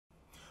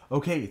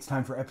Okay, it's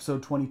time for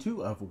episode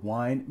 22 of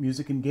Wine,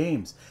 Music, and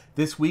Games.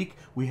 This week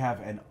we have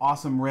an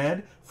awesome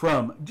red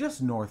from just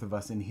north of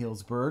us in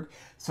Healdsburg,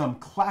 some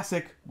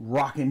classic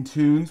rockin'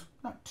 tunes,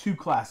 not too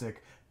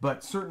classic,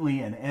 but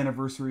certainly an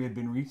anniversary had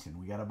been reached, and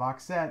we got a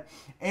box set,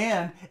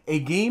 and a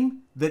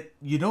game that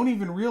you don't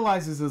even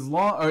realize is as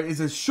long or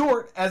is as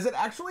short as it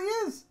actually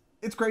is.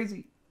 It's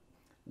crazy.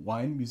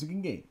 Wine, Music,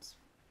 and Games.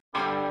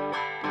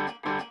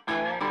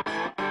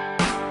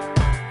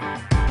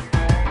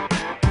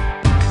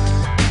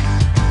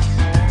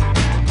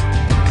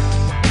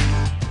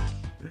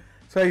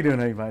 So how you doing,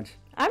 Honey Bunch?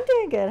 I'm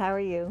doing good. How are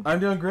you? I'm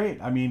doing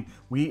great. I mean,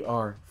 we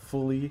are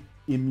fully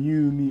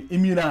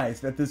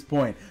immunized at this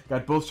point.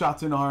 Got both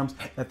shots in arms.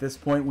 At this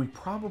point, we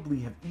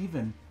probably have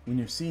even, when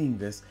you're seeing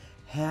this,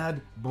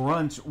 had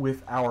brunch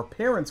with our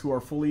parents who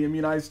are fully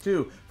immunized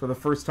too for the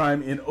first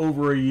time in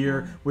over a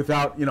year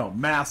without,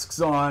 masks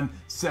on,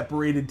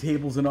 separated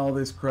tables and all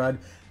this crud.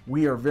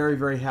 We are very,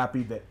 very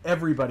happy that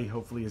everybody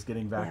hopefully is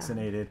getting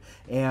vaccinated,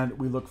 and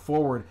we look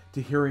forward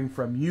to hearing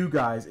from you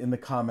guys in the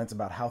comments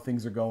about how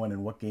things are going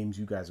and what games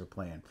you guys are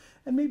playing,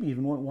 and maybe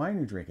even what wine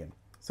you're drinking.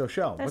 So,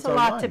 Shell, there's what's a our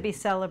lot wine? to be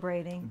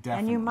celebrating, Definitely.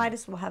 And you might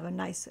as well have a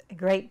nice,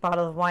 great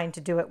bottle of wine to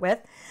do it with.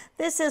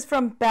 This is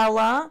from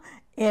Bella.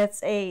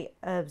 It's a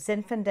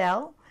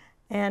Zinfandel,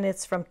 and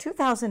it's from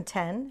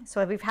 2010.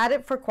 So we've had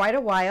it for quite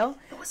a while.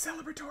 It was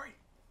celebratory.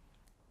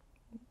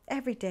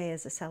 Every day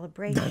is a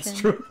celebration. That's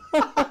true.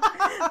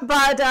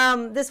 But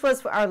this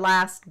was our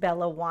last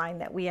Bella wine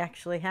that we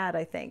actually had,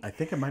 I think. I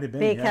think it might have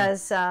been,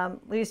 because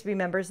we used to be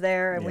members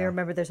there, and we Yeah.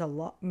 remember there's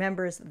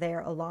members there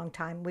a long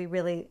time. We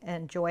really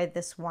enjoyed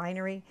this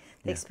winery.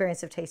 The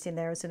experience of tasting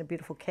there. It's in a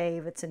beautiful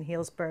cave. It's in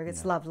Healdsburg.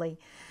 It's lovely.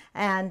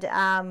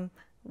 And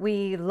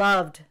we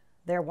loved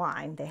their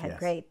wine. They had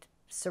great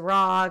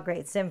Syrah,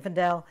 great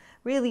Zinfandel,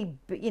 really,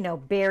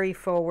 berry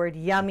forward,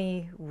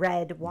 yummy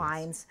red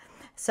wines.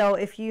 So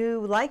if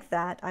you like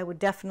that, I would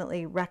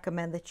definitely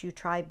recommend that you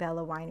try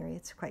Bella Winery.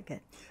 It's quite good.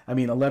 I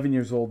mean, 11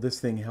 years old,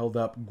 this thing held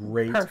up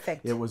great.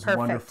 Perfect. It was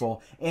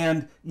wonderful.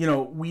 And,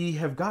 we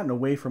have gotten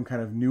away from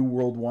kind of new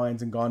world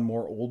wines and gone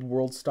more old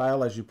world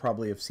style, as you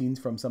probably have seen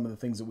from some of the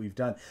things that we've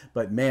done.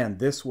 But man,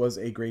 this was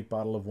a great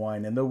bottle of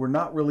wine. And though we're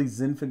not really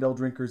Zinfandel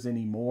drinkers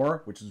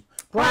anymore, which is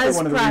probably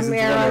one of the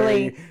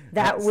primarily reasons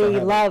that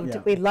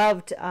we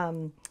loved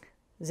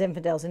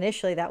Zinfandels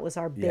initially. That was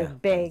our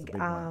big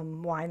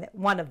wine.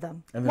 One of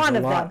them. And there's a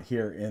lot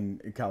here in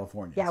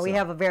California. Yeah, we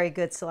have a very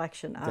good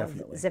selection of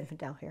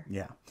Zinfandel here.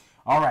 Yeah.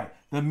 All right.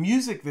 The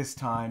music this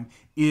time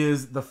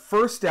is the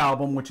first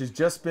album, which has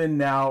just been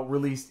now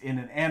released in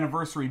an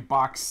anniversary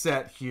box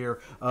set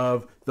here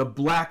of the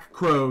Black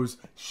Crowes'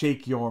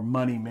 Shake Your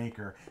Money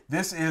Maker.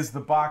 This is the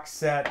box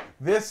set.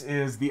 This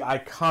is the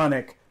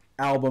iconic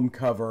album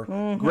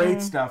cover. Great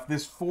stuff.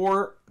 This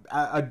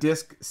a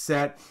disc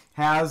set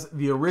has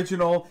the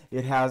original.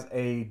 It has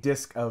a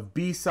disc of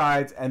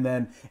B-sides and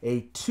then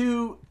a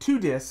two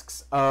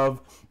discs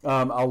of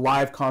a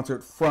live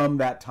concert from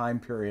that time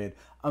period.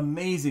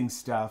 Amazing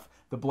stuff.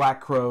 The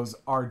Black Crowes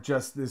are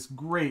just this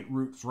great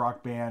roots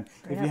rock band.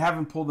 If you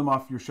haven't pulled them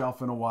off your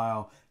shelf in a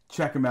while,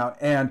 check them out.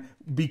 And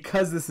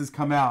because this has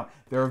come out,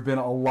 there have been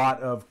a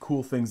lot of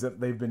cool things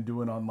that they've been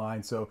doing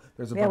online. So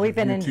there's a bunch of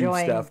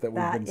YouTube stuff that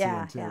we've been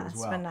seeing too as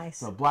well. It's been nice.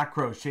 So Black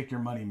Crowes, Shake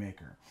Your Money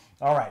Maker.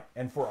 All right,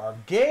 and for our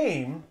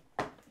game,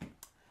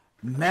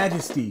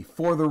 Majesty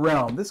for the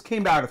Realm. This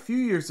came out a few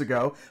years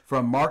ago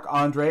from Marc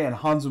Andre and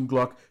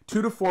Glück,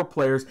 2 to 4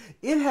 players.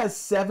 It has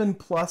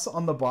 7+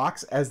 on the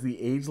box as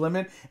the age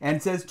limit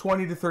and says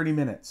 20 to 30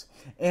 minutes.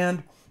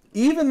 And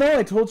even though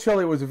I told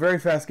Shelley it was a very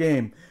fast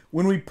game,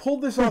 when we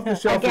pulled this off the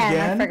shelf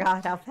again, I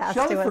forgot how fast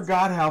Shelley it was.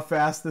 forgot how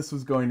fast this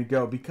was going to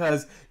go,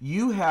 because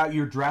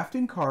you're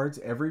drafting cards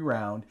every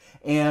round,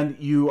 and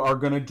you are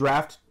going to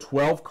draft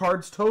 12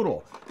 cards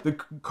total. The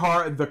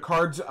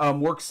cards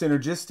work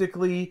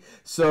synergistically,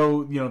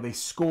 so they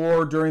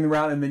score during the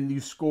round, and then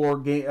you score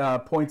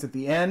points at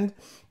the end.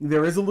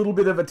 There is a little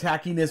bit of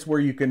attackiness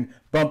where you can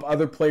bump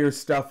other players'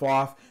 stuff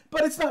off,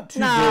 but it's not too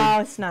big. No,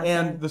 it's not.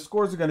 And the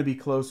scores are going to be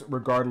close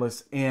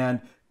regardless,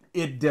 and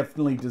it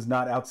definitely does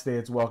not outstay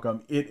its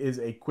welcome. It is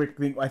a quick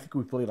thing. I think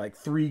we played like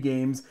 3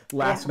 games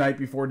last night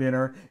before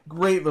dinner.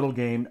 Great little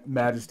game,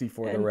 Majesty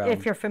for the Realm.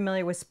 If you're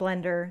familiar with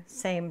Splendor,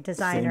 same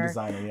designer.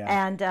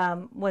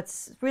 And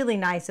what's really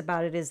nice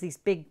about it is these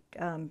big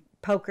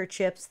poker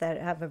chips that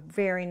have a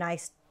very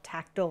nice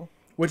tactile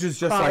which is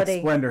just quality.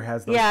 Like Splendor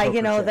has those poker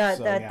chips,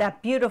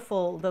 that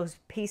beautiful, those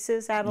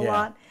pieces add a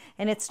lot.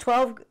 And it's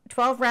 12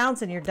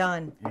 rounds and you're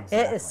done. Exactly.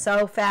 It is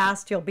so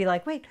fast. You'll be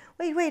like, wait,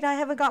 I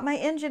haven't got my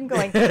engine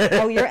going.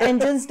 Oh, your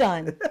engine's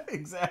done.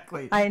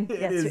 Exactly.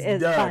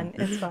 It's done.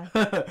 Fun. It's fun.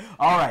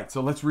 All right,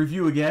 so let's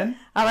review again.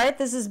 All right,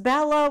 this is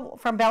Bella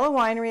from Bella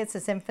Winery. It's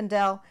a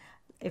Zinfandel.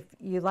 If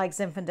you like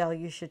Zinfandel,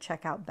 you should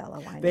check out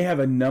Bella Winery. They have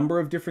a number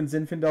of different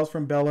Zinfandels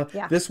from Bella.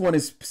 Yeah. This one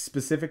is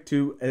specific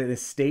to an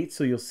estate,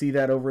 so you'll see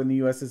that over in the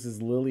U.S. This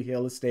is Lily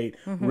Hill Estate.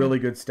 Really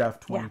good stuff,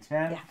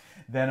 2010.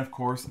 Then, of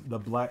course, the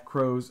Black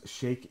Crowes,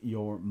 Shake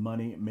Your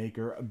Money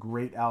Maker, a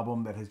great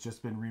album that has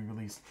just been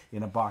re-released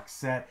in a box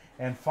set.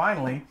 And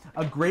finally,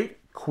 a great,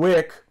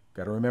 quick,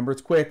 got to remember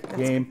it's quick,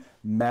 game,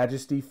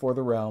 Majesty for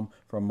the Realm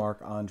from Marc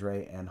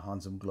Andre and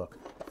Hansum Glück.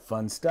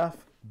 Fun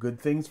stuff. Good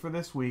things for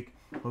this week.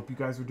 Hope you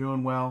guys are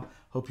doing well.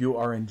 Hope you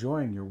are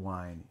enjoying your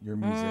wine, your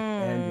music,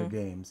 and your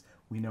games.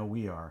 We know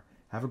we are.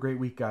 Have a great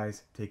week,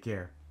 guys. Take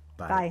care.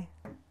 Bye.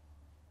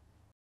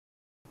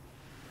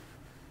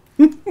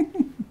 Bye.